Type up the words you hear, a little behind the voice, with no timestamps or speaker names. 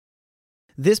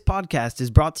This podcast is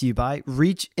brought to you by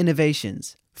Reach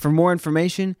Innovations. For more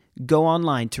information, go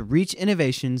online to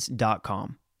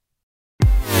reachinnovations.com.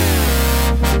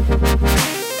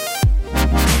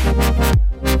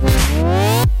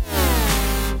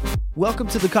 Welcome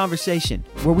to The Conversation,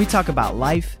 where we talk about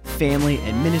life, family,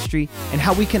 and ministry, and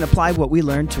how we can apply what we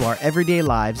learn to our everyday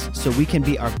lives so we can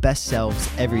be our best selves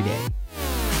every day.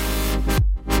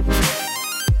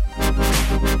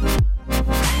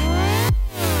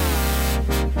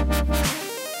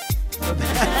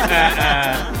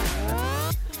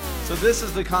 So this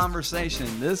is The Conversation.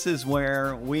 This is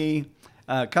where we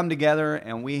come together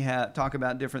and we talk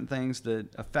about different things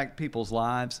that affect people's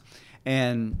lives.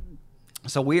 And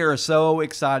so we are so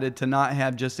excited to not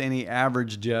have just any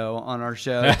average Joe on our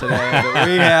show today. But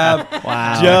we have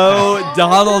Joe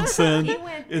Donaldson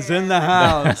is in the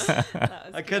house.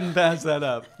 I couldn't pass that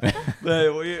up. But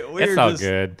it's all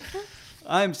good.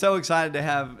 I'm so excited to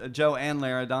have Joe and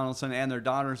Larra Donaldson and their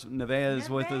daughter Nevaeh is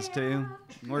with us too.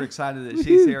 We're excited that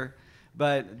she's here.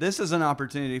 But this is an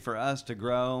opportunity for us to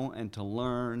grow and to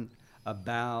learn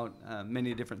about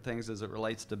many different things as it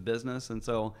relates to business. And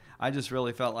so I just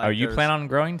really felt like... Oh, you plan on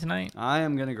growing tonight? I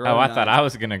am going to grow. Oh, I thought I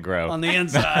was going to grow. On the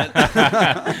inside.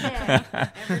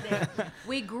 Every day.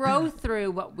 We grow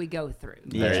through what we go through.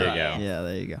 There you go. Yeah,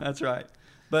 there you go. That's right.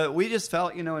 But we just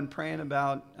felt, in praying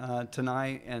about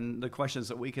tonight and the questions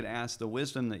that we could ask, the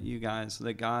wisdom that you guys,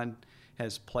 that God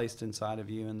has placed inside of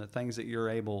you and the things that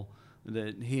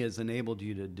that He has enabled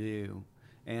you to do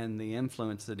and the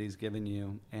influence that He's given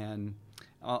you. And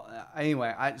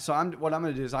anyway, what I'm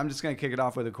going to do is I'm just going to kick it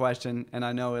off with a question, and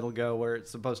I know it'll go where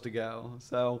it's supposed to go.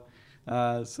 So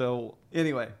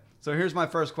anyway, so here's my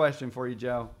first question for you,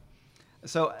 Joe.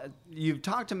 So you've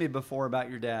talked to me before about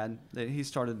your dad, that he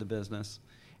started the business.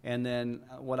 And then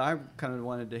what I kind of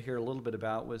wanted to hear a little bit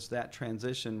about was that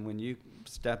transition when you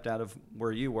stepped out of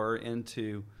where you were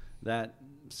into that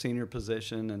senior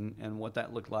position and what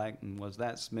that looked like. And was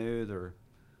that smooth, or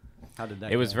how did that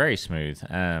go? It was very smooth.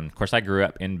 Of course, I grew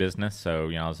up in business, so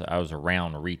I was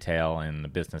around retail and the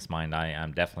business mind.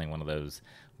 I'm definitely one of those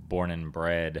born and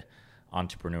bred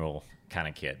entrepreneurial kind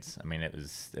of kids. I mean,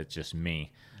 it's just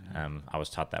me. I was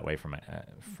taught that way from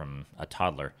a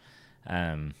toddler.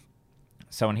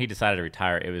 So when he decided to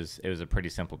retire, it was a pretty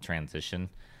simple transition.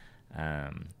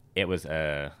 It was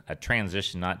a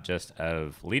transition not just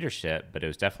of leadership, but it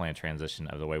was definitely a transition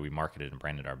of the way we marketed and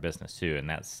branded our business too. And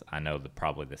that's, I know,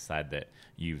 probably the side that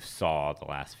you saw the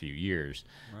last few years.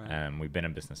 Right. We've been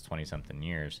in business 20-something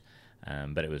years,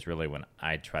 but it was really when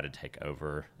I tried to take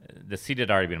over. The seed had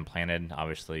already been planted.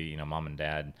 Obviously, Mom and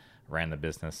Dad ran the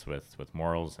business with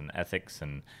morals and ethics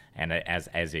and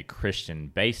as a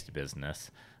Christian-based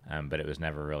business, but it was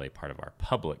never really part of our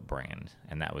public brand.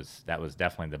 And that was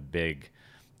definitely the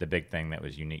big thing that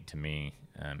was unique to me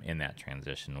in that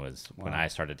transition was when I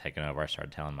started taking over. I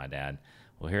started telling my dad,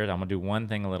 well, here, I'm going to do one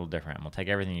thing a little different. I'm going to take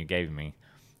everything you gave me,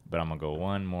 but I'm going to go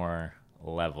one more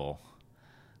level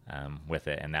with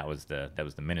it. And that was the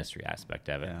ministry aspect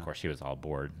of it. Yeah. Of course, he was all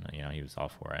aboard. He was all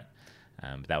for it.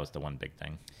 But that was the one big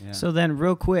thing. Yeah. So then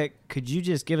real quick, could you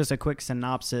just give us a quick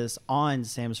synopsis on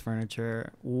Sam's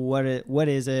Furniture? What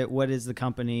is it? What is the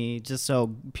company? Just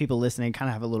so people listening kind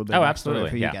of have a little bit of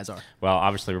absolutely. Who you guys are. Well,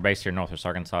 obviously, we're based here in Northwest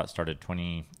Arkansas. It started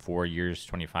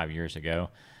 25 years ago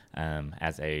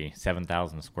as a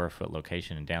 7,000 square foot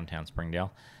location in downtown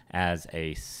Springdale. As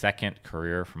a second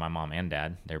career for my mom and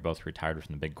dad. They're both retired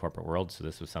from the big corporate world, so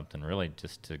this was something really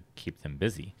just to keep them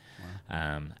busy.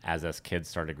 Wow. As us kids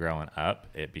started growing up,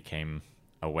 it became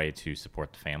a way to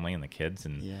support the family and the kids,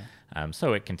 and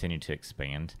so it continued to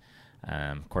expand.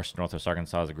 Of course, Northwest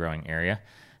Arkansas is a growing area,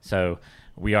 so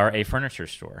we are a furniture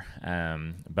store.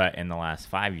 But in the last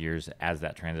 5 years, as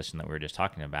that transition that we were just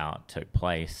talking about took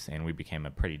place, and we became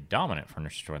a pretty dominant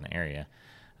furniture store in the area,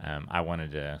 I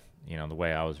wanted to... the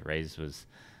way I was raised was,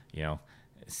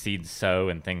 seeds sow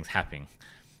and things happen.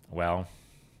 Well,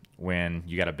 when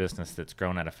you got a business that's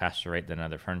grown at a faster rate than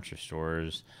other furniture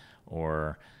stores,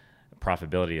 or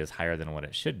profitability is higher than what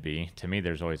it should be, to me,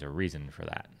 there's always a reason for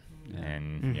that. Yeah.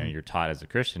 And, you're taught as a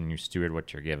Christian, you steward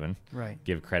what you're given. Right.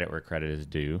 Give credit where credit is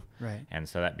due. Right. And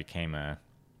so that became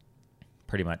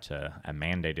pretty much a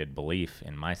mandated belief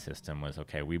in my system was,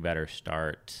 okay, we better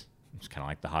start... It's kind of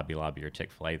like the Hobby Lobby or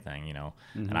Chick-fil-A thing,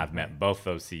 Mm-hmm. And I've met both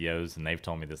those CEOs, and they've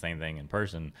told me the same thing in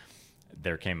person.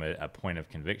 There came a point of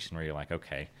conviction where you're like,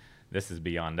 okay, this is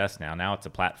beyond us now. Now it's a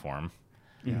platform.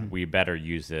 Yeah. We better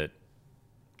use it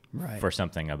for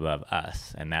something above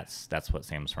us. And that's what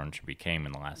Sam's Furniture became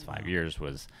in the last 5 years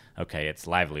was, okay, it's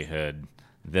livelihood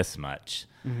this much,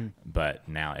 but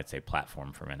now it's a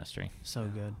platform for ministry. So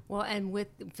good. Well, and with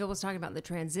Phil was talking about the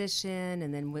transition,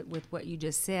 and then with what you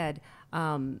just said,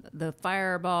 the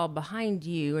fireball behind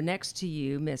you or next to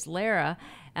you, Miss Larra,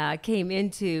 came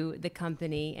into the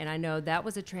company, and I know that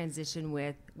was a transition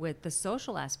with the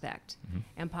social aspect,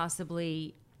 and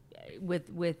possibly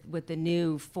with the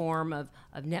new form of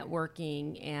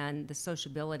networking and the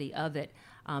sociability of it.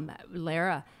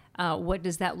 Larra, what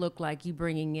does that look like? You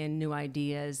bringing in new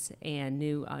ideas and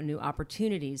new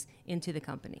opportunities into the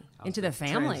company, into the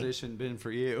family. Transition been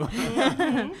for you?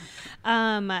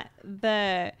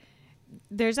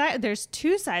 There's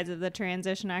two sides of the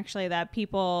transition actually that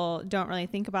people don't really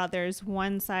think about. There's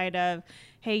one side of,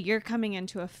 hey, you're coming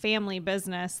into a family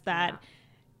business that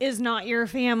is not your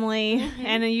family,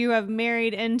 and you have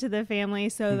married into the family,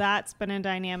 so that's been a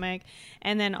dynamic.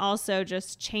 And then also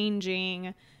just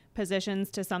changing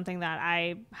positions to something that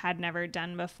I had never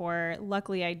done before.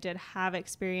 Luckily, I did have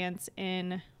experience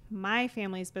in my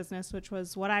family's business, which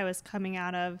was what I was coming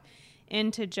out of,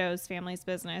 into Joe's family's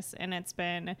business. And it's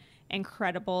been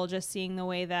incredible just seeing the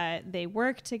way that they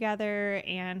work together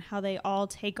and how they all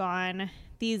take on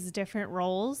these different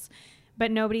roles, but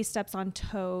nobody steps on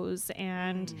toes,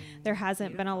 and there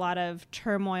hasn't been a lot of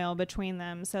turmoil between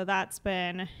them. So that's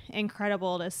been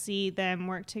incredible to see them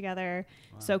work together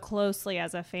so closely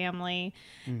as a family.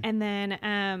 And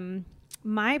then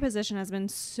my position has been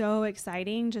so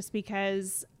exciting just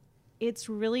because it's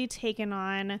really taken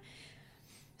on,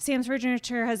 Sam's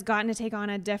Furniture has gotten to take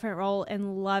on a different role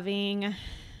in loving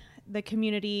the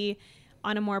community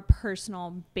on a more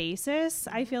personal basis,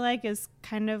 I feel like is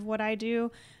kind of what I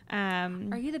do.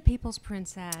 Are you the people's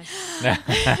princess? Okay.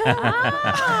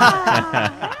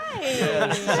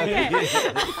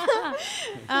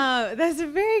 That's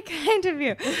very kind of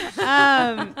you.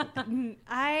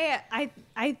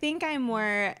 I think I'm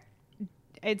more.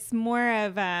 It's more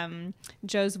of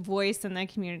Joe's voice in the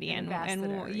community and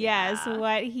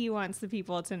what he wants the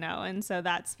people to know, and so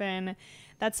that's been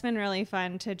really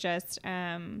fun to just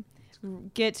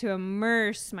get to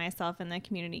immerse myself in the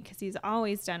community, because he's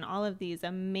always done all of these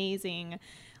amazing,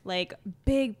 like,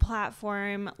 big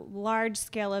platform, large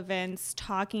scale events,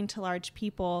 talking to large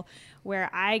people, where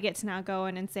I get to now go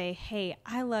in and say, hey,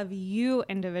 I love you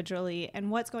individually, and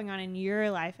what's going on in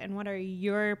your life, and what are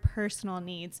your personal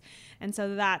needs. And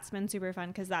so that's been super fun,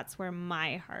 because that's where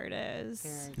my heart is.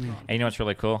 Very cool. And you know what's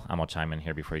really cool? I'm going to chime in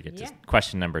here before you get to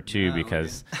question number 2,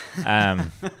 because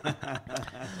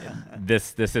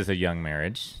this is a young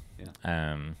marriage.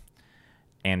 And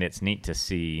it's neat to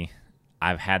see.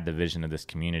 I've had the vision of this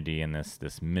community and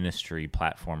this ministry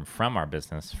platform from our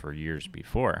business for years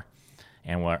before,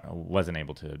 and wasn't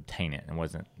able to obtain it, and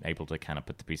wasn't able to kind of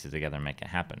put the pieces together and make it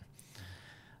happen.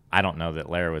 I don't know that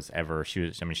Larra was ever,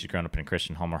 she's grown up in a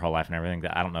Christian home her whole life and everything,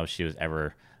 that I don't know if she was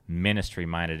ever ministry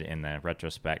minded in the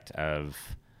retrospect of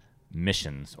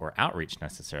missions or outreach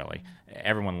necessarily.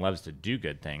 Everyone loves to do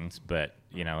good things, but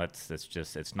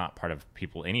it's not part of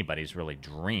anybody's really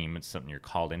dream. It's something you're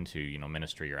called into,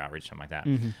 ministry or outreach, something like that.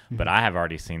 But I have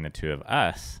already seen the two of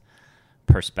us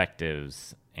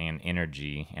perspectives and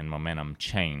energy and momentum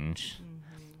change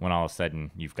when all of a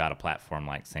sudden you've got a platform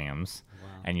like Sam's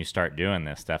and you start doing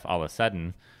this stuff. All of a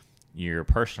sudden your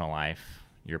personal life,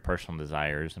 your personal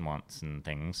desires and wants and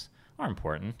things are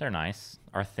important. They're nice,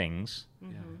 are things.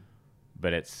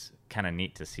 But it's kind of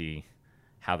neat to see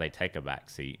how they take a back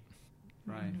seat.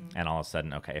 Right. And all of a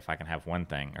sudden, okay, if I can have one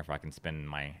thing, or if I can spend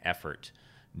my effort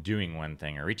doing one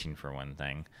thing or reaching for one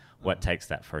thing, what takes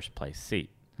that first place seat?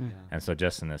 And so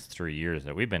just in this 3 years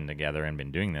that we've been together and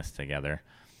been doing this together,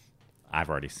 I've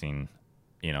already seen,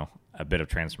 a bit of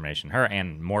transformation, her,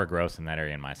 and more growth in that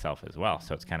area in myself as well.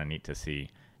 So it's kind of neat to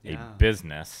see a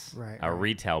business, a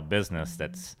retail business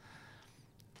that's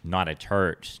not a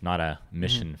church, not a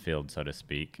mission field, so to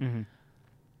speak,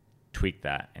 tweak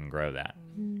that and grow that.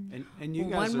 And you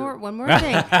guys one more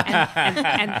thing,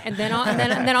 and then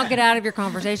I'll get out of your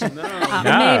conversation.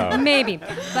 No. Maybe,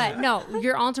 but no,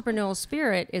 your entrepreneurial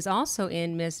spirit is also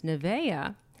in Miss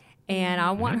Nevaeh, and I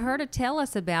want her to tell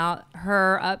us about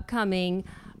her upcoming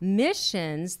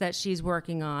missions that she's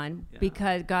working on,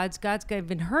 because God's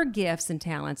given her gifts and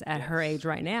talents at her age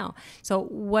right now. So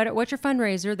what's your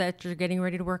fundraiser that you're getting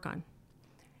ready to work on?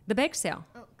 The bake sale.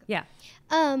 Okay. Yeah.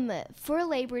 For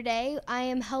Labor Day, I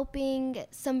am helping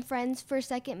some friends for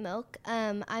Second Milk.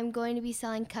 I'm going to be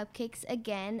selling cupcakes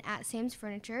again at Sam's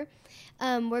Furniture.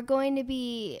 We're going to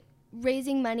be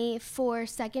raising money for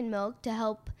Second Milk to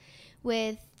help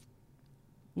with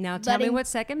Now tell me what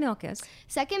Second Milk is.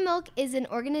 Second Milk is an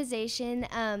organization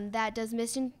that does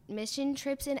mission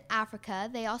trips in Africa.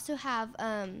 They also have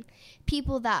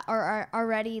people that are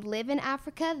already live in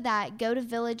Africa that go to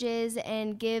villages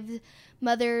and give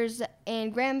mothers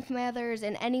and grandmothers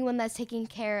and anyone that's taking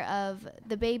care of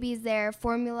the babies there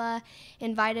formula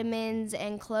and vitamins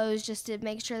and clothes just to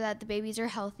make sure that the babies are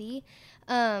healthy.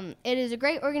 It is a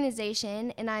great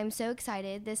organization, and I'm so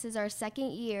excited. This is our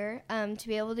second year to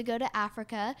be able to go to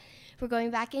Africa. We're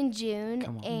going back in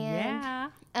June,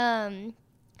 and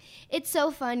it's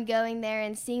so fun going there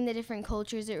and seeing the different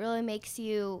cultures. It really makes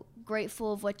you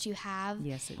grateful of what you have.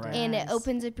 Yes, it does. And it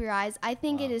opens up your eyes. I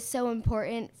think it is so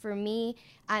important for me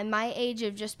at my age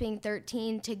of just being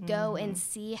 13 to go and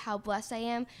see how blessed I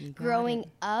am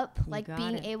growing up, like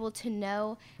being able to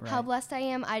know how blessed I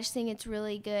am. I just think it's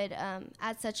really good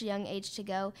at such a young age to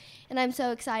go. And I'm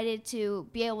so excited to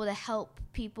be able to help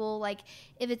people, like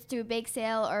if it's through a bake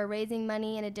sale or raising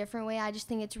money in a different way. I just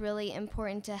think it's really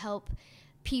important to help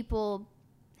people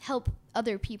help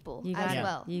other people as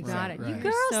well. You got it. Right. You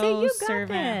girls, So see, you got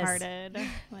servant-hearted.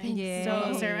 Like,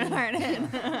 so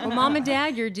servant-hearted. Well, Mom and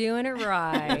Dad, you're doing it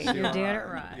right. You're doing it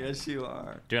right. Yes, you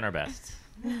are. Doing our best.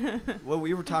 Well,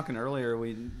 we were talking earlier.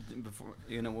 Before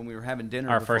when we were having dinner.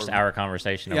 Our before first hour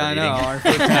conversation. Yeah, I over know. eating. Our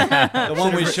first, the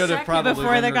one we should have probably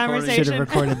before the been recording. conversation. Should have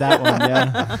recorded that one,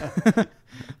 yeah.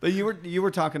 But you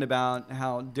were talking about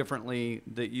how differently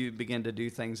that you began to do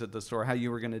things at the store, how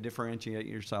you were going to differentiate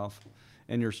yourself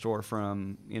in your store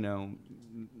from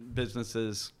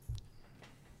businesses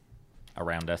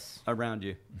Around us. around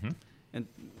you. Mm-hmm. And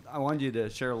I wanted you to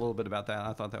share a little bit about that.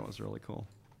 I thought that was really cool.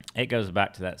 It goes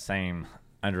back to that same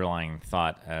underlying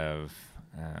thought of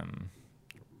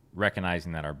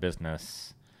recognizing that our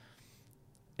business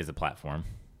is a platform.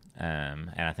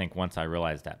 And I think once I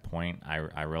realized that point,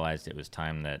 I realized it was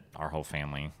time that our whole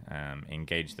family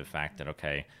engaged the fact that,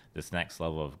 okay, this next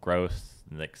level of growth,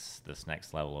 this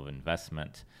next level of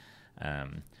investment,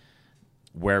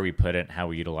 where we put it, how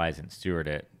we utilize it and steward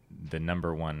it, the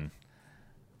number one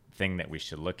thing that we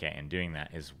should look at in doing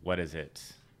that is what is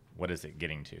it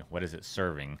getting to? What is it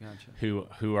serving? Gotcha.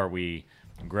 Who are we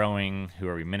growing? Who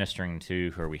are we ministering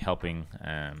to? Who are we helping?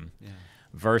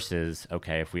 Versus,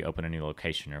 okay, if we open a new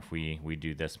location or if we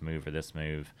do this move,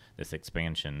 this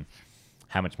expansion,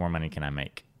 how much more money can I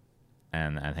make?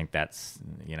 And I think that's,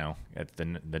 it's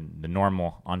the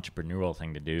normal entrepreneurial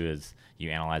thing to do is you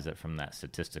analyze it from that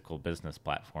statistical business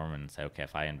platform and say, okay,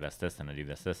 if I invest this and I do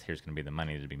this, here's going to be the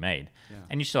money to be made. Yeah.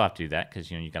 And you still have to do that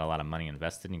because, you got a lot of money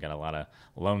invested and you got a lot of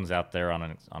loans out there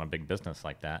on a big business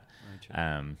like that.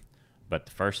 Right. But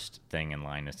the first thing in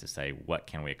line is to say, what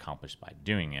can we accomplish by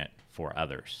doing it for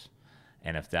others?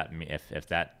 And if that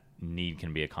need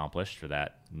can be accomplished for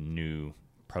that new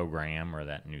program or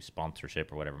that new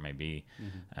sponsorship or whatever it may be,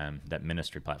 that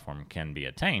ministry platform can be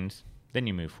attained, then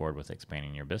you move forward with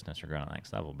expanding your business or growing to the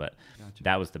next level. But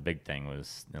that was the big thing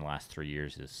was in the last 3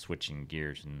 years is switching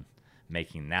gears and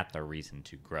making that the reason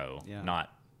to grow,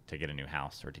 not to get a new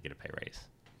house or to get a pay raise.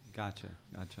 Gotcha.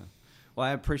 Well,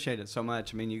 I appreciate it so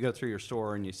much. I mean, you go through your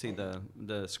store and you see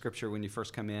the scripture when you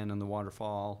first come in and the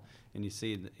waterfall, and you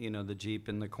see the Jeep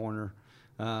in the corner,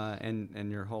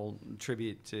 and your whole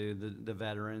tribute to the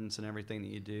veterans and everything that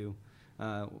you do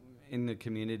in the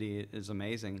community is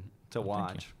amazing to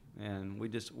watch. And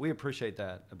we appreciate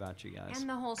that about you guys. And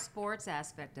the whole sports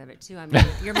aspect of it too. I mean,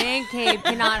 your man cave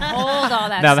cannot hold all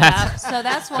that no, stuff, so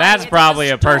that's why that's probably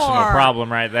a personal store.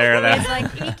 Problem right there. It's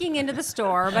like eking into the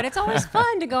store, but it's always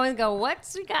fun to go and go,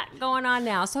 what's we got going on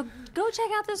now? So go check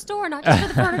out the store, not just for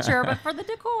the furniture, but for the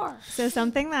decor. So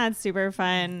something that's super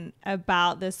fun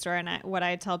about this store, and what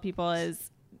I tell people is,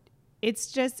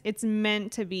 it's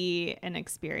meant to be an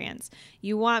experience.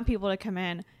 You want people to come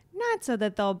in. Not so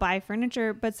that they'll buy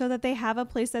furniture, but so that they have a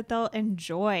place that they'll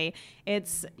enjoy.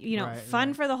 It's,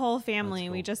 fun for the whole family.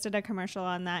 Cool. We just did a commercial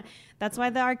on that. That's why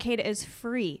the arcade is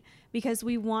free, because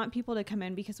we want people to come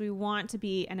in, because we want to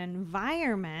be an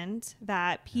environment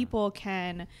that people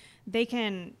can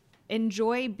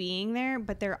enjoy being there,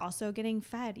 but they're also getting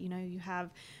fed. You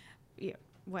have...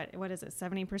 What is it?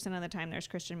 70% of the time there's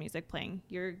Christian music playing.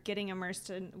 You're getting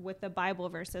immersed with the Bible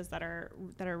verses that are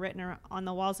written on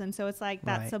the walls, and so it's like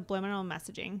that subliminal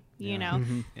messaging, you know.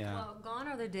 Mm-hmm. Yeah. Well, gone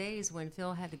are the days when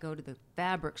Phil had to go to the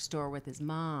fabric store with his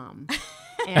mom,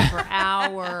 and for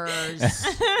hours,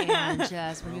 and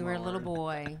just when you were a little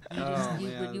boy,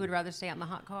 you would rather stay out in the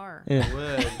hot car. Yeah. I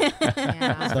would.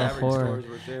 Yeah. Fabric stores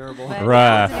were terrible. But it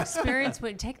was an experience.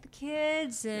 Would take the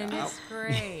kids, and it's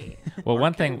great. Well,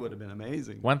 one thing would have been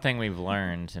amazing. One thing we've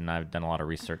learned, and I've done a lot of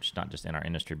research, not just in our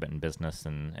industry, but in business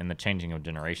and the changing of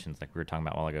generations, like we were talking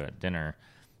about a while ago at dinner,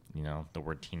 the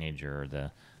word teenager or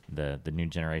the new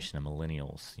generation of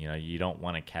millennials. You don't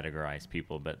want to categorize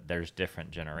people, but there's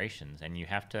different generations, and you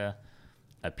have to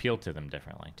appeal to them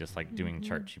differently. Just like doing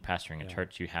church, you pastoring a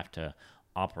church, you have to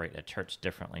operate a church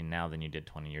differently now than you did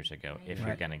 20 years ago if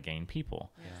you're going to gain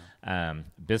people.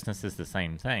 Business is the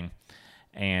same thing.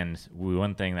 And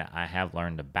one thing that I have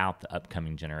learned about the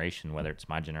upcoming generation, whether it's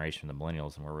my generation or the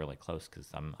millennials, and we're really close because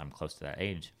I'm close to that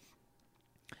age,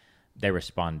 they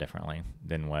respond differently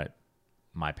than what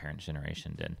my parents'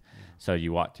 generation did. So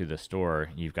you walk through the store,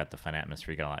 you've got the fun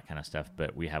atmosphere, you got all that kind of stuff,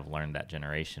 but we have learned that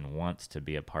generation wants to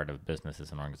be a part of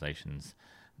businesses and organizations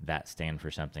that stand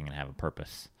for something and have a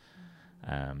purpose.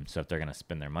 So if they're going to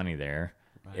spend their money there,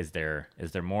 is there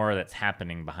more that's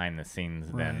happening behind the scenes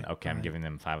than, I'm giving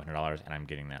them $500 and I'm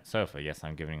getting that sofa. Yes,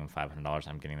 I'm giving them $500,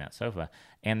 I'm getting that sofa.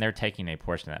 And they're taking a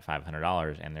portion of that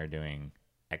 $500 and they're doing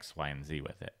X, Y, and Z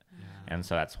with it. And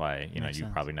so that's why, you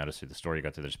probably notice through the store, you go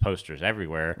through, there's posters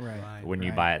everywhere. When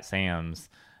you buy at Sam's,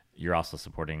 you're also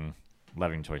supporting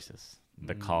Loving Choices,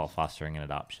 the Call Fostering and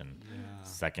Adoption,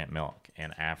 Second Milk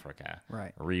in Africa,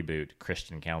 Reboot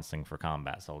Christian Counseling for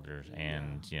Combat Soldiers,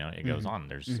 and it goes on.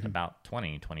 There's about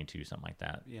 22, something like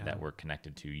that, that we're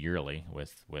connected to yearly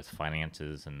with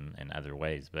finances and other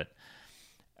ways. But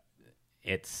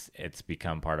it's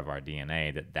become part of our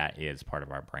DNA that is part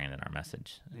of our brand and our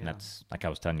message. And that's, like I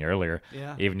was telling you earlier,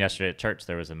 even yesterday at church,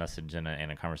 there was a message in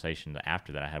a conversation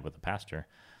after that I had with the pastor.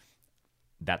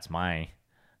 That's my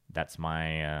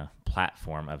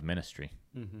platform of ministry.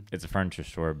 It's a furniture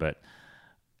store, but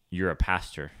you're a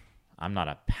pastor. I'm not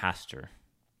a pastor,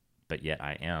 but yet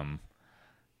I am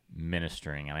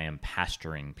ministering and I am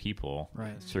pastoring people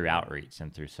through outreach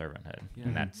and through servanthood.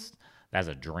 And that's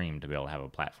a dream to be able to have a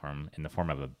platform in the form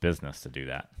of a business to do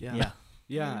that.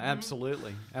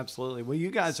 Absolutely. Well,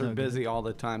 you guys are busy all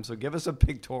the time, so give us a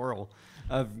pictorial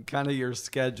of kind of your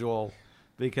schedule,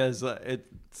 because it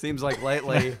seems like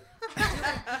lately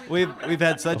we've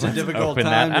had such a difficult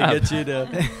time to get you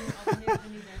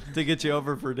to get you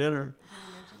over for dinner.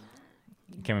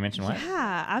 Can we mention what?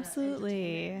 Yeah,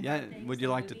 absolutely. Yeah, would you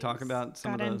like to talk about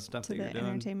some of the stuff that you're doing?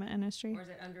 Entertainment industry. Or is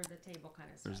it under the table kind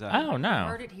of stuff? That... Oh, no.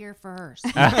 Heard it here first.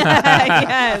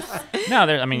 Yes. No,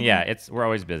 we're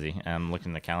always busy.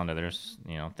 Looking at the calendar, there's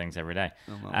things every day.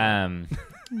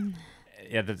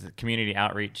 The community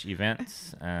outreach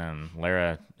events.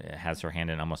 Larra has her hand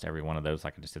in almost every one of those.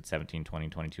 Like I just said, 17, 20,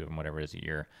 22 of them, whatever it is a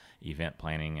year, event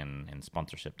planning and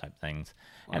sponsorship type things.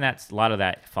 Wow. And a lot of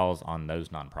that falls on those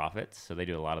nonprofits. So they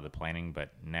do a lot of the planning, but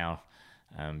now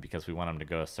because we want them to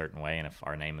go a certain way, and if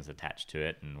our name is attached to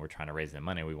it and we're trying to raise the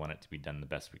money, we want it to be done the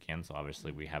best we can. So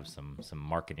obviously we have some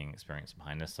marketing experience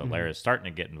behind us. So Larra is starting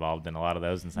to get involved in a lot of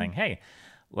those and saying, hey,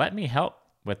 let me help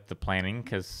with the planning,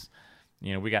 because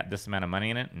we got this amount of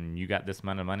money in it, and you got this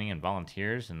amount of money and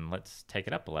volunteers, and let's take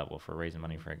it up a level for raising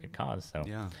money for a good cause. So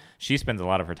she spends a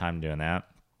lot of her time doing that.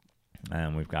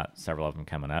 We've got several of them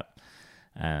coming up.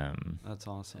 That's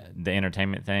awesome. The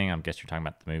entertainment thing, I guess you're talking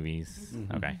about the movies.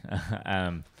 Okay.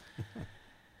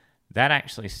 That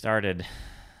actually started,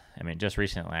 just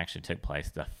recently actually took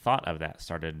place. The thought of that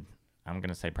started, I'm going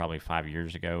to say probably 5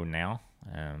 years ago now,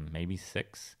 maybe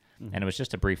 6. And it was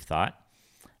just a brief thought.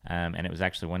 And it was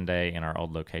actually one day in our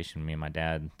old location, me and my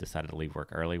dad decided to leave work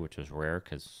early, which was rare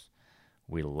because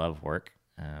we love work.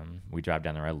 We drive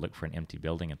down the road, look for an empty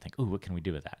building, and think, ooh, what can we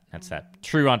do with that? That's that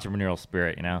true entrepreneurial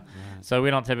spirit, Right. So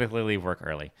we don't typically leave work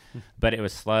early. But it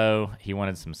was slow. He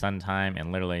wanted some sun time,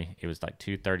 and literally it was like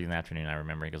 2:30 in the afternoon, I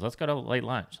remember. He goes, let's go to late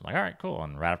lunch. I'm like, all right, cool.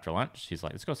 And right after lunch, he's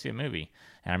like, let's go see a movie.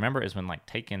 And I remember it was when like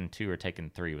Taken 2 or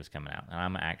Taken 3 was coming out. And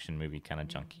I'm an action movie kind of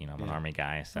junkie. I'm an Army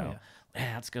guy. So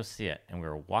let's go see it. And we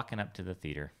were walking up to the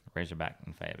theater, Razorback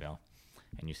in Fayetteville,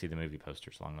 and you see the movie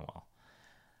posters along the wall.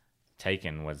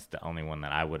 Taken was the only one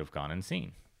that I would have gone and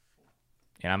seen.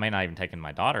 And I may not even taken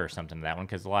my daughter or something to that one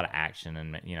because a lot of action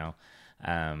and,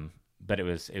 but it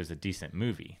was a decent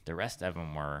movie. The rest of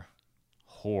them were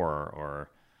horror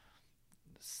or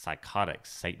psychotic,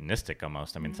 satanistic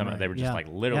almost. Some of they were just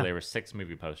there were 6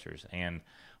 movie posters, and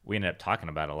we ended up talking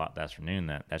about it a lot this afternoon.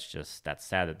 That's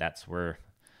sad that's where,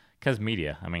 because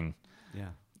media,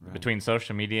 between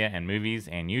social media and movies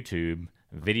and YouTube,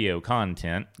 video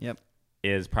content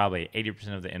is probably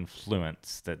 80% of the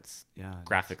influence that's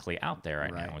graphically out there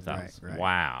right now. We thought,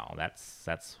 wow,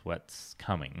 that's what's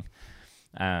coming.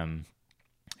 And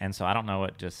so I don't know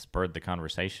what just spurred the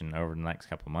conversation over the next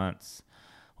couple months.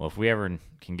 Well, if we ever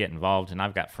can get involved, and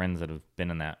I've got friends that have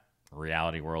been in that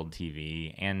reality world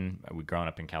TV, and we've grown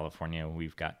up in California.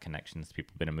 We've got connections.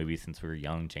 People have been in movies since we were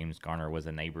young. James Garner was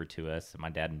a neighbor to us. My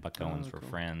dad and Buck Owens were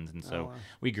friends. And so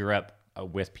we grew up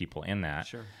with people in that.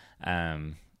 Sure.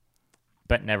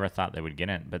 but never thought they would get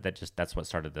in. But that's what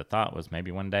started the thought, was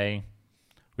maybe one day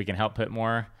we can help put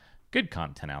more good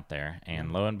content out there.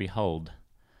 And lo and behold,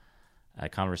 a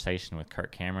conversation with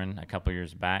Kirk Cameron a couple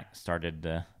years back started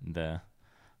the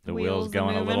wheels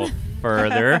going a little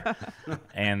further.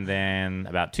 And then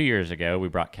about 2 years ago, we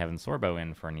brought Kevin Sorbo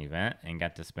in for an event and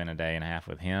got to spend a day and a half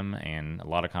with him, and a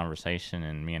lot of conversation,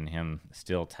 and me and him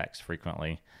still text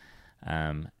frequently.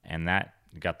 And that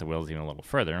got the wheels even a little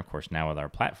further. And of course, now with our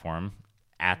platform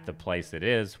at the place it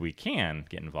is, we can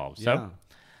get involved. So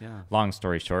long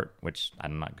story short, which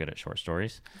I'm not good at short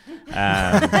stories,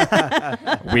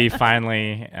 we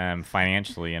finally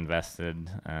financially invested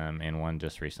in one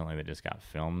just recently that just got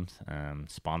filmed,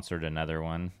 sponsored another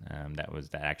one that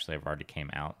actually have already came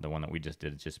out. The one that we just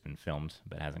did has just been filmed,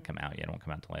 but hasn't come out yet. It won't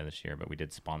come out till later this year, but we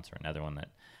did sponsor another one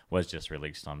that was just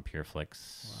released on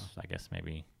PureFlix, I guess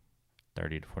maybe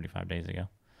 30 to 45 days ago.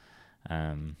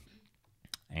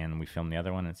 And we filmed the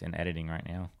other one. It's in editing right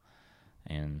now.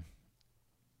 And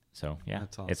so,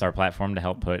 that's awesome. It's our platform to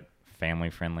help put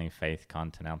family-friendly faith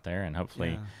content out there. And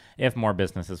hopefully, if more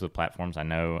businesses with platforms, I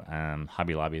know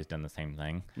Hobby Lobby has done the same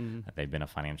thing. They've been a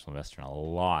financial investor in a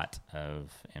lot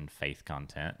in faith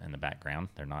content in the background.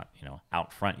 They're not,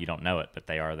 out front. You don't know it, but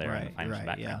they are there in the financial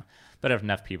background. But if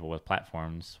enough people with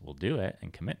platforms will do it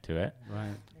and commit to it,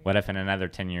 what if in another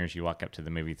 10 years you walk up to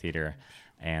the movie theater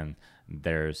and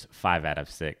there's 5 out of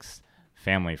 6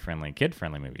 family-friendly,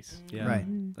 kid-friendly movies? That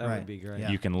would be great.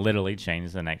 You can literally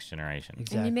change the next generation.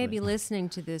 Exactly. And you may be listening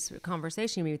to this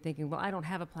conversation, you may be thinking, well, I don't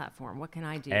have a platform. What can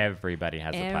I do? Everybody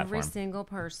has a platform. Every single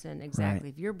person, exactly.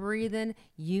 If you're breathing,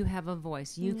 you have a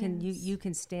voice. You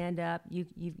can stand up.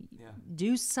 You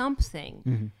do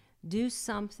something. Do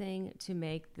something to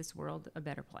make this world a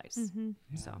better place.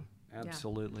 So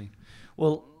absolutely.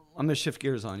 Well, I'm going to shift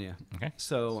gears on you. Okay.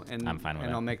 So, I'm fine with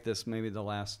that. I'll make this maybe the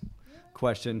last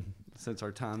question since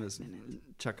our time is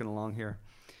chucking along here.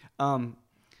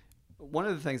 One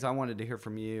of the things I wanted to hear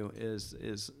from you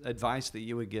is advice that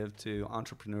you would give to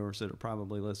entrepreneurs that are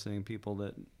probably listening, people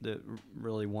that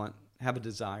really have a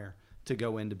desire to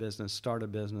go into business, start a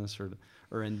business,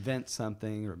 or invent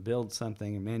something, or build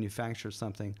something, or manufacture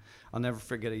something. I'll never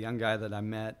forget a young guy that I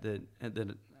met that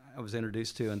I was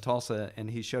introduced to in Tulsa, and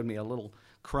he showed me a little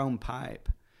chrome pipe.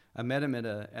 I met him at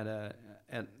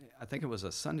I think it was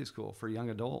a Sunday school for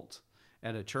young adults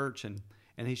at a church, and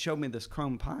he showed me this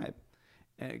chrome pipe,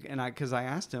 because I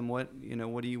asked him, what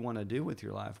do you want to do with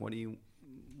your life?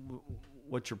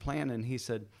 What's your plan? And he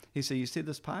said, you see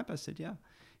this pipe? I said, yeah.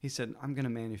 He said, I'm going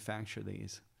to manufacture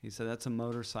these. He said, that's a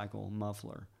motorcycle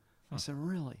muffler. I said,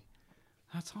 really?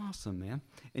 That's awesome, man.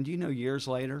 And years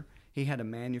later, he had a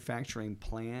manufacturing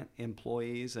plant,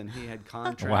 employees, and he had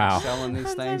contracts selling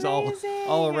these things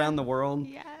all around the world.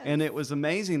 Yes. And it was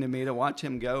amazing to me to watch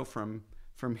him go from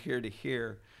here to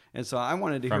here. And so I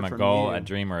wanted to hear from you. From a goal, a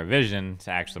dream, or a vision to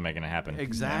actually making it happen.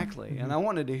 Exactly. And I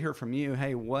wanted to hear from you,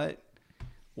 hey, what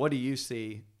do you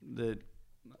see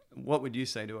what would you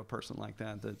say to a person like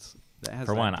that that has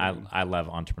For that one, dream? I love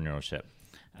entrepreneurship.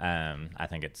 I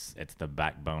think it's the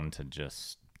backbone to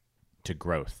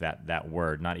growth. That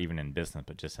word, not even in business,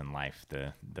 but just in life.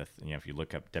 If you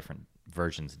look up different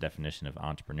versions, definition of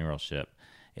entrepreneurship,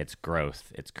 it's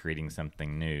growth. It's creating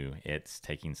something new. It's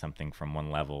taking something from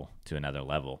one level to another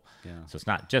level. Yeah. So it's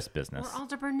not just business. We're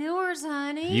entrepreneurs,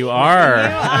 honey. You are.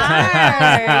 You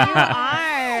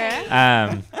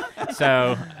are.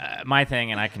 So my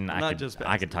thing, and I could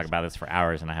talk about this for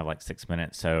hours, and I have like 6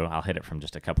 minutes, so I'll hit it from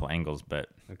just a couple angles. But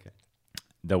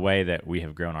the way that we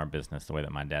have grown our business, the way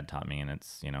that my dad taught me, and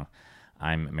it's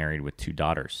I'm married with 2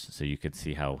 daughters, so you could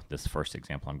see how this first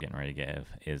example I'm getting ready to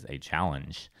give is a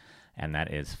challenge, and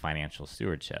that is financial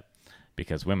stewardship,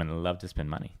 because women love to spend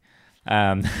money.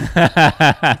 So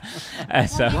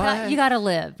you gotta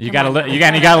live. You gotta look. You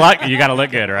gotta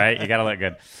look good, right? You gotta look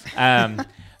good.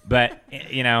 But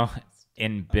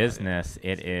in business,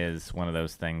 it is one of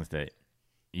those things that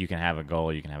you can have a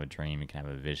goal, you can have a dream, you can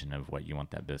have a vision of what you want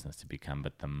that business to become.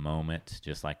 But the moment,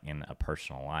 just like in a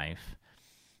personal life,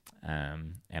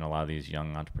 and a lot of these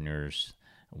young entrepreneurs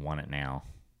want it now.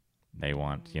 They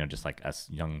want, just like us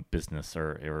young business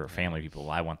or family people,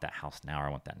 I want that house now, or I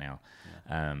want that now.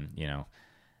 Yeah.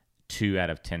 2 out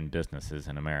of 10 businesses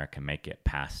in America make it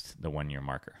past the 1-year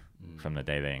marker from the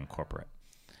day they incorporate.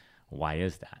 Why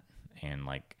is that? And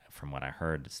from what I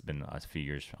heard, it's been a few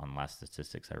years on last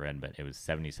statistics I read, but it was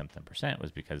 70-something%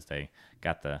 was because they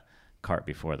got the cart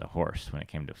before the horse when it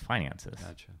came to finances.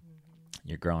 Gotcha.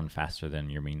 You're growing faster than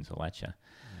your means will let you.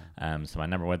 Yeah. So my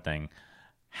number one thing,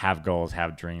 have goals,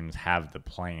 have dreams, have the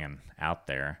plan out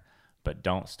there, but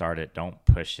don't start it, don't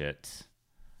push it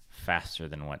faster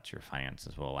than what your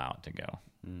finances will allow it to go.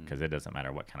 Because it doesn't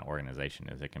matter what kind of organization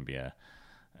it is. It can be a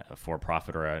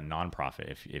for-profit or a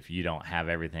non-profit. If you don't have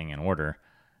everything in order,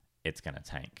 it's going to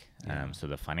tank. So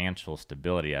the financial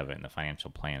stability of it and the financial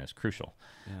plan is crucial.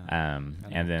 And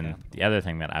then the other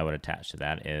thing that I would attach to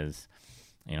that is,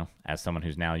 as someone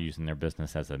who's now using their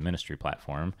business as a ministry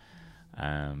platform,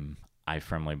 I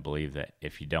firmly believe that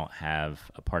if you don't have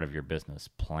a part of your business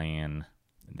plan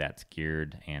that's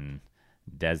geared and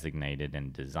designated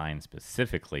and designed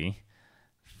specifically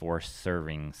for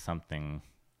serving something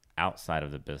outside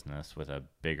of the business with a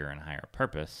bigger and higher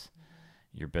purpose,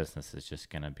 your business is just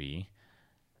going to be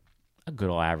a good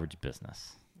old average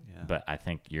business. But I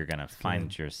think you're going to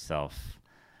find yourself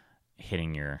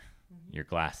hitting your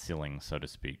glass ceiling, so to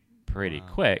speak, pretty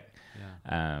quick,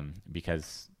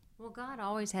 because God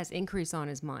always has increase on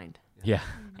his mind. Yeah.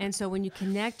 And so when you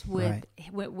connect with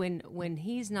when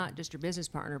he's not just your business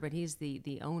partner, but he's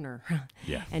the owner,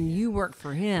 and you work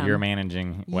for him, you're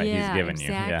managing what he's given you.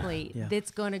 Exactly.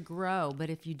 It's going to grow. But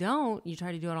if you don't, you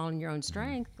try to do it all in your own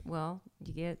strength. Well,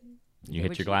 you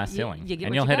hit your glass ceiling,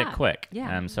 and you'll hit it quick.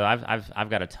 Yeah. So I've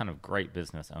got a ton of great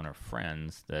business owner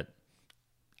friends that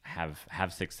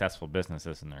have successful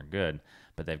businesses and they're good,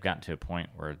 but they've gotten to a point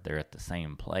where they're at the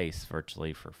same place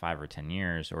virtually for 5 or 10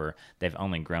 years, or they've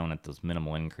only grown at those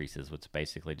minimal increases, which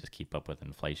basically just keep up with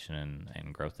inflation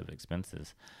and growth of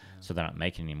expenses. So they're not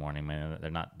making any more money.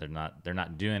 They're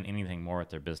not doing anything more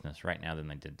with their business right now than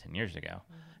they did 10 years ago.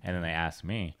 And then they ask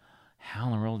me, how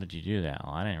in the world did you do that?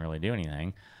 Well, I didn't really do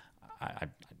anything.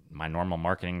 My normal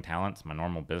marketing talents, my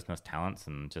normal business talents,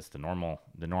 and just the normal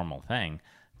thing.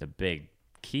 The big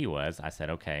key was, I said,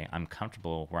 okay, I'm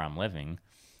comfortable where I'm living.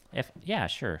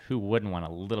 Sure, who wouldn't want a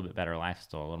little bit better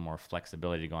lifestyle, a little more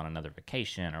flexibility to go on another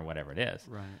vacation or whatever it is.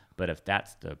 Right. But if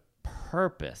that's the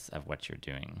purpose of what you're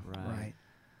doing,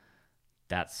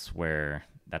 that's the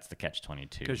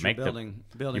catch-22. Because you're building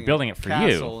it for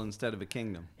castle instead of a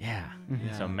kingdom. Yeah.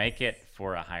 So make it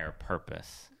for a higher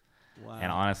purpose. Wow.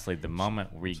 And honestly, the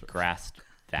moment we grasped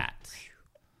that,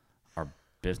 our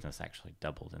business actually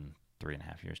doubled in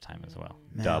 3.5 years' time as well.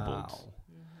 Wow. Doubled.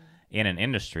 In an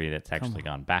industry that's actually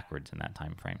gone backwards in that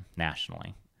time frame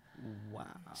nationally. Wow.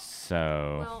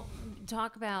 So,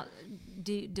 talk about,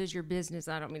 does your business,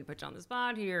 I don't mean to put you on the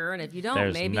spot here, and if you don't,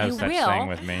 there's maybe no you such will. thing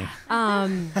with me.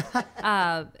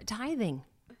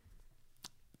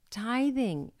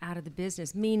 Tithing out of the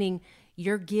business, meaning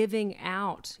you're giving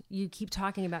out. You keep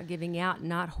talking about giving out,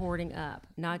 not hoarding up,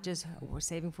 not just we're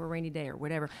saving for a rainy day or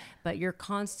whatever, but you're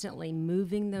constantly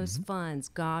moving those funds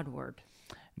Godward.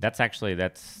 That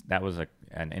was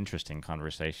an interesting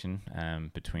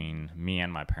conversation between me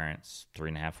and my parents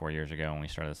 3.5, 4 years ago when we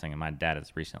started this thing. And my dad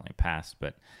has recently passed,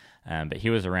 but he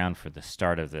was around for the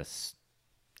start of this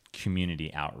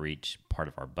community outreach part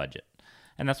of our budget.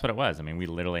 And that's what it was. I mean, we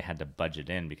literally had to budget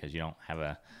in because you don't have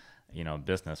a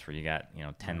business where you got,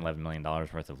 $10, $11 million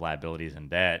worth of liabilities and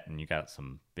debt, and you got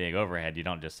some big overhead. You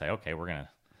don't just say, okay, we're going to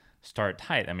start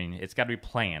tight. I mean, it's got to be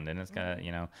planned, and it's got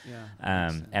to,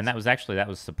 and that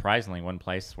was surprisingly one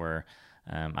place where,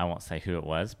 I won't say who it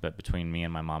was, but between me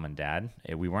and my mom and dad,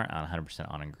 we weren't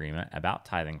 100% on agreement about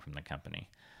tithing from the company.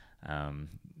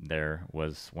 There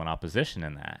was one opposition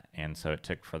in that, and so it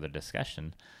took further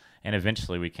discussion. And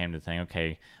eventually we came to think,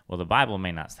 okay, well, the Bible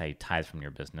may not say tithe from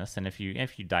your business. And if you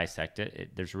dissect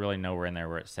it, there's really nowhere in there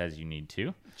where it says you need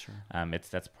to. Sure.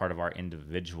 That's part of our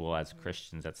individual as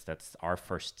Christians. That's our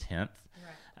first tenth.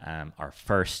 Right. Our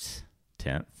first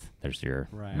tenth. There's your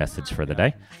message for the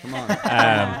day. Come on.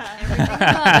 That's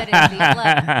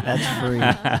free.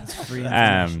 That's free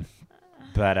information.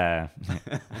 But I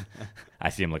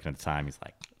see him looking at the time. He's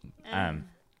like,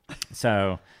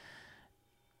 so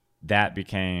that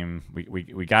became,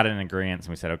 we got an agreement, and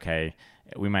we said, okay,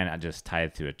 we might not just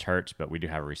tithe to a church, but we do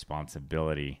have a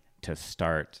responsibility to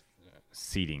start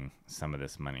seeding some of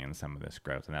this money and some of this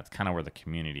growth. And that's kind of where the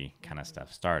community kind of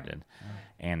stuff started.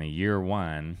 And the year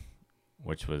one,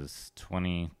 which was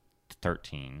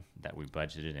 2013 that we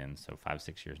budgeted in, so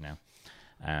 5-6 years now,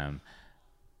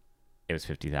 it was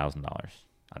 $50,000.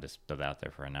 I'll just throw that out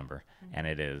there for a number. And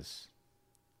it is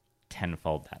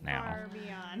tenfold that now. Far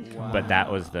beyond. Wow. But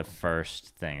that was the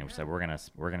first thing. We said we're gonna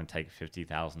take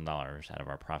 $50,000 out of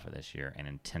our profit this year and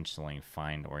intentionally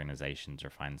find organizations or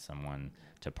find someone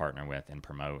to partner with and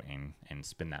promote and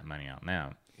spend that money on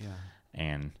them. Yeah.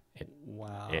 And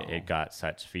it got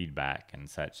such feedback and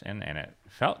it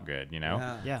felt good,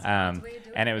 Yeah. And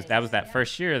that was that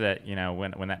first year that,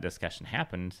 when that discussion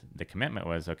happened, the commitment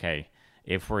was, okay,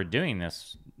 if we're doing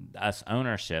this, us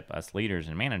ownership, us leaders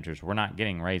and managers, we're not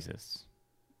getting raises.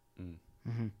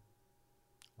 Mm-hmm.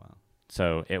 Wow.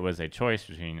 So it was a choice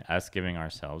between us giving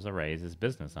ourselves a raise as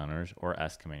business owners or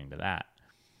us committing to that.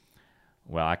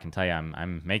 Well, I can tell you,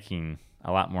 I'm making a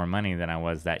lot more money than I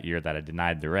was that year that I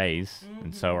denied the raise,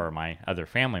 and so are my other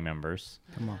family members.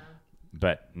 Come on.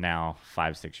 But now,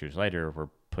 5-6 years later, we're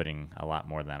putting a lot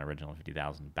more than that original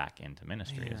 $50,000 back into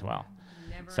ministry as well.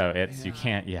 So it's you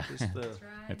can't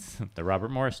it's the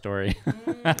Robert Morris story.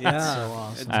 Yeah, so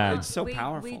awesome. It's so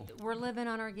powerful. We're living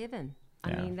on our given.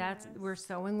 Yeah. I mean, we're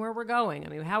sowing where we're going. I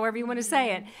mean, however you want to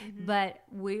say it, but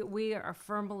we are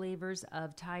firm believers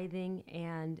of tithing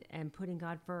and putting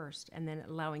God first, and then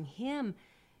allowing Him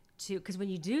to, because when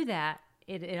you do that,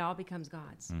 it all becomes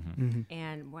God's.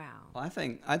 And wow. Well, I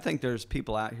think there's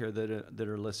people out here that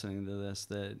are listening to this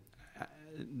that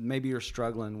maybe you're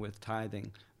struggling with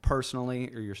tithing personally,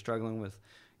 or you're struggling with,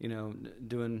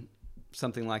 doing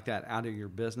something like that out of your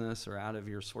business or out of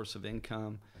your source of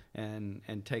income,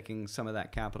 and taking some of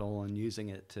that capital and using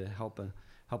it to help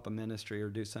a ministry or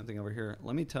do something over here.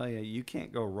 Let me tell you, you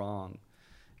can't go wrong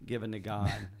giving to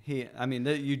God.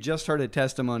 You just heard a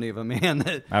testimony of a man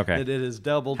that it is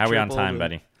doubled. How are we on time,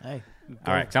 buddy? Hey.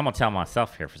 All right, because I'm going to tell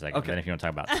myself here for a second, Okay. then if you want to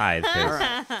talk about tithes,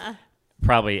 because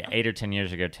probably 8 or 10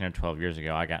 years ago, 10 or 12 years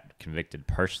ago, I got convicted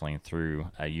personally through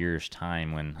a year's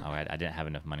time when I didn't have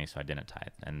enough money, so I didn't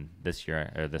tithe. And this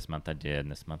year, or this month I did,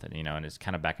 and this month, and it's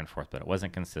kind of back and forth, but it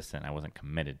wasn't consistent. I wasn't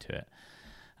committed to it.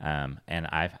 And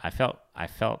I felt,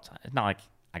 it's not like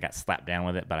I got slapped down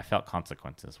with it, but I felt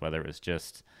consequences, whether it was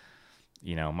just,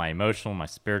 my emotional, my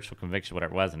spiritual conviction,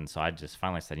 whatever it was. And so I just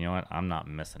finally said, you know what, I'm not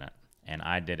missing it. And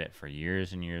I did it for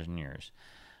years and years and years.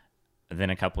 Then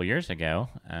a couple of years ago,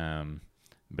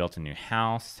 built a new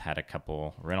house, had a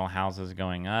couple rental houses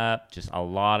going up, just a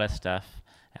lot of stuff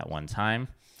at one time.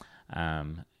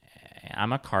 I'm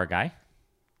a car guy,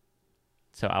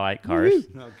 so I like cars.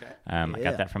 Okay. I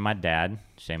got that from my dad.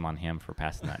 Shame on him for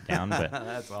passing that down, but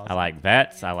That's awesome. I like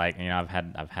vets. I like,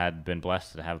 I've been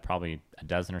blessed to have probably a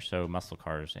dozen or so muscle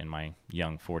cars in my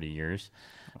young 40 years.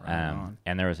 Right on.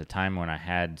 And there was a time when I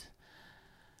had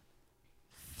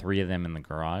 3 of them in the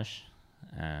garage,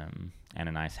 and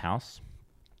a nice house,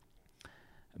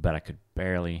 but I could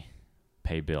barely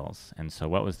pay bills. And so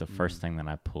what was the first thing that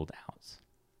I pulled out?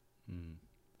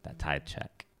 That tithe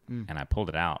check. And I pulled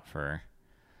it out for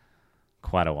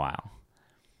quite a while.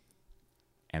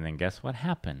 And then guess what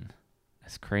happened?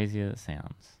 As crazy as it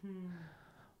sounds,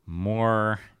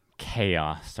 more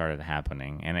chaos started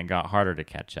happening, and it got harder to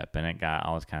catch up, and it got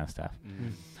all this kind of stuff.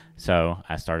 So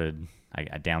I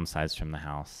downsized from the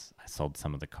house. I sold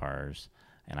some of the cars,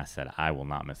 and I said, I will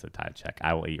not miss a tithe check.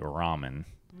 I will eat ramen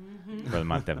for the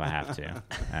month if I have to.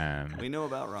 We know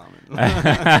about ramen.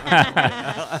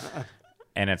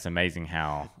 And it's amazing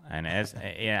how, and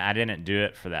I didn't do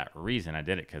it for that reason. I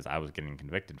did it because I was getting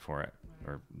convicted for it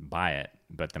or by it.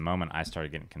 But the moment I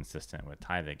started getting consistent with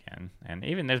tithe again, and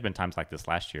even there's been times like this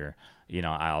last year,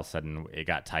 I all of a sudden it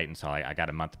got tight, and so I got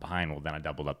a month behind. Well, then I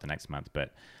doubled up the next month.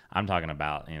 But I'm talking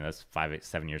about, that's 5, 8,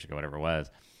 7 years ago, whatever it was.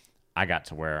 I got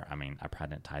to where, I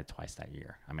probably didn't tithe twice that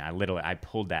year. I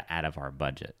pulled that out of our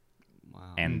budget.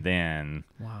 Wow. And then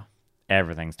Wow.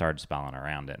 everything started spelling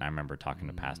around it. And I remember talking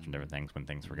to pastors and different things when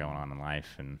things were going on in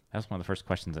life. And that's one of the first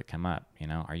questions that come up.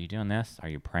 Are you doing this? Are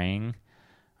you praying?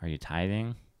 Are you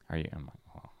tithing? I'm like,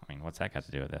 well, what's that got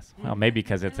to do with this? Well, maybe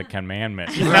because it's a commandment.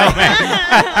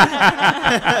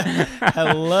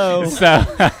 Hello.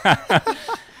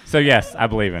 So yes, I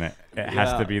believe in it. It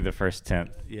has to be the first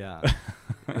tenth. Yeah.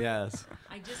 Yes.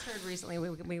 I just heard recently,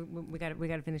 we got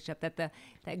to finish up,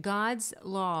 that God's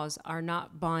laws are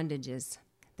not bondages,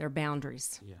 they're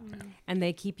boundaries. Yeah. And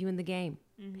they keep you in the game.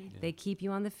 They keep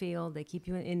you on the field. They keep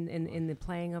you in the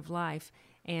playing of life.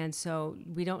 And so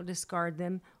we don't discard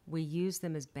them. We use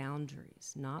them as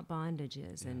boundaries, not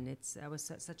bondages. And that was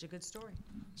such a good story.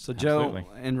 So Joe,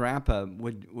 Absolutely. in wrap up,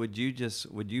 would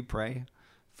you pray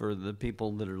for the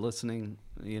people that are listening,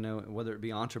 whether it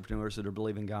be entrepreneurs that are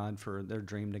believing God for their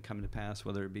dream to come to pass,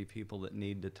 whether it be people that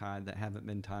need to tithe that haven't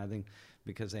been tithing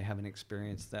because they haven't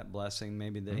experienced that blessing.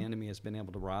 Maybe the enemy has been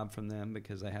able to rob from them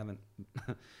because they haven't,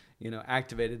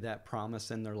 activated that promise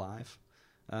in their life.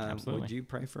 Absolutely. Would you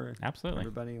pray for Absolutely.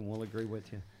 everybody, and we'll agree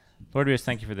with you. Lord, we just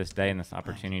thank you for this day and this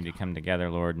opportunity to come together,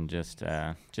 Lord, and just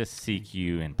seek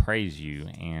you and praise you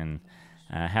and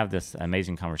have this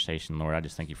amazing conversation, Lord. I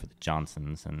just thank you for the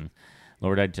Johnsons. And,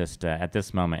 Lord, I just, at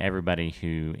this moment, everybody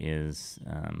who is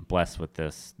blessed with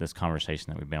this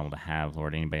conversation that we've been able to have,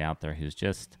 Lord, anybody out there who's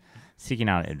just seeking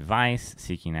out advice,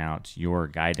 seeking out your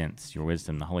guidance, your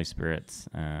wisdom, the Holy Spirit's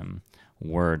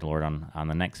word, Lord, on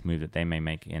the next move that they may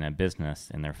make in a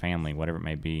business, in their family, whatever it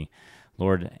may be,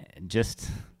 Lord, just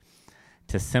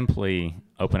to simply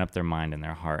open up their mind and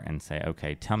their heart and say,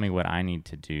 okay, tell me what I need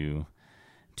to do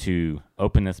to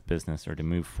open this business or to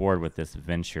move forward with this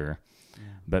venture,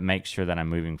 but make sure that I'm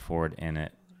moving forward in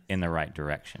it in the right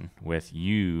direction with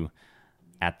you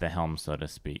at the helm, so to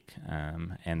speak,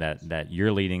 and that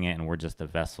you're leading it and we're just a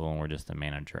vessel and we're just a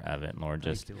manager of it. Lord,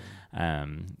 just you,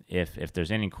 Lord. If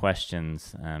there's any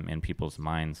questions in people's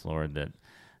minds, Lord, that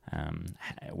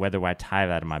whether I tithe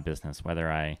out of my business,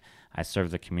 whether I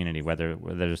serve the community, whether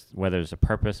there's a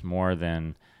purpose more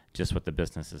than just what the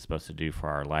business is supposed to do for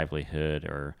our livelihood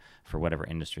or for whatever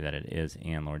industry that it is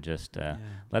in, Lord, just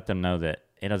let them know that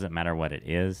it doesn't matter what it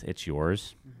is, it's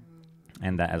yours,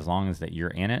 and that as long as that you're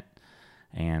in it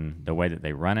and the way that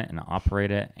they run it and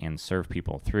operate it and serve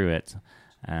people through it,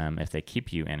 if they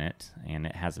keep you in it and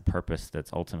it has a purpose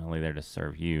that's ultimately there to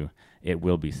serve you, it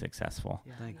will be successful.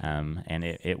 And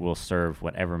it will serve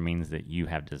whatever means that you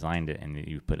have designed it and that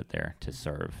you put it there to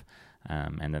serve.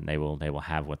 And then they will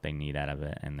have what they need out of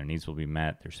it, and their needs will be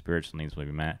met, their spiritual needs will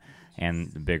be met,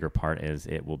 and the bigger part is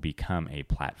it will become a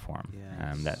platform.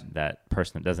 That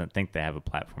person that doesn't think they have a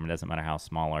platform, it doesn't matter how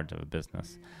small or large of a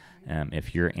business,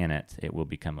 if you're in it, it will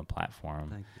become a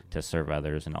platform to serve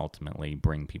others and ultimately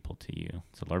bring people to you.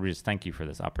 So Lord, we just thank you for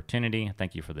this opportunity.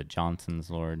 Thank you for the Johnsons,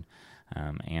 Lord,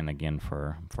 and again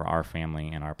for our family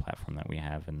and our platform that we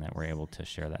have and that we're able to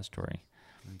share that story.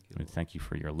 We thank you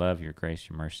for your love, your grace,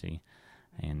 your mercy,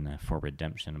 and for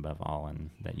redemption above all, and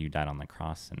that you died on the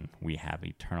cross, and we have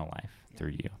eternal life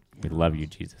through you. We love you,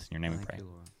 Jesus. In your name we pray.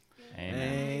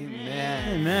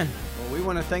 Amen. Amen. Well, we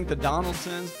want to thank the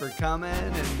Donaldsons for coming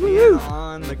and being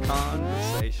on the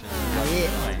conversation.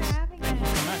 Thank you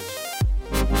so much.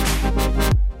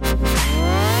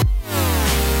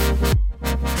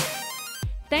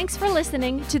 Thanks for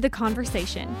listening to The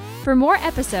Conversation. For more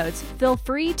episodes, feel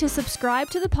free to subscribe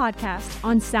to the podcast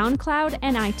on SoundCloud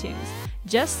and iTunes.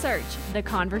 Just search The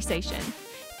Conversation.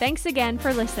 Thanks again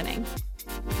for listening.